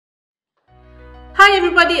Hi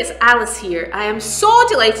everybody, it's Alice here. I am so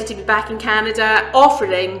delighted to be back in Canada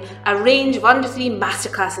offering a range of under 3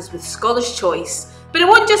 masterclasses with Scholars Choice. But it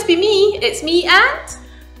won't just be me, it's me and...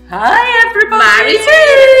 Hi everybody!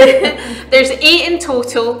 Mary too! There's 8 in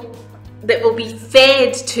total that will be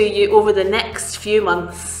fed to you over the next few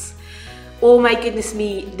months. Oh my goodness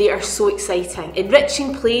me, they are so exciting.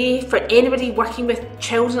 Enriching play for anybody working with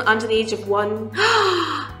children under the age of 1.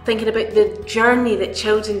 Thinking about the journey that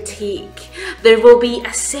children take. There will be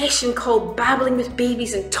a session called Babbling with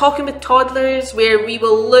Babies and Talking with Toddlers, where we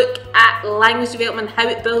will look at language development, how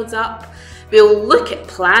it builds up. We'll look at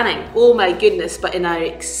planning, oh my goodness, but in our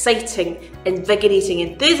exciting, invigorating,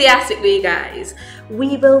 enthusiastic way, guys.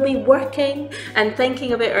 We will be working and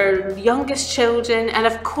thinking about our youngest children, and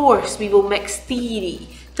of course we will mix theory,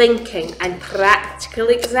 thinking and practical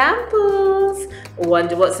examples.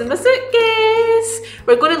 Wonder what's in my suitcase?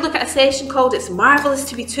 We're going to look at a session called It's Marvellous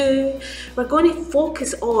to be 2. We're going to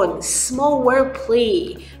focus on small word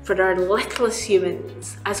play for our littlest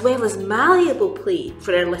humans, as well as malleable play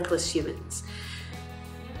for our littlest humans.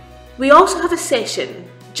 We also have a session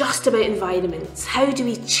just about environments. How do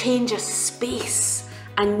we change a space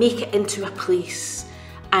and make it into a place?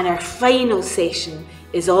 And our final session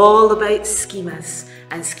is all about schemas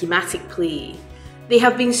and schematic play. They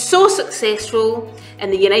have been so successful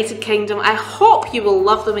in the United Kingdom. I hope you will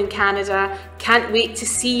love them in Canada. Can't wait to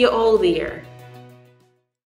see you all there.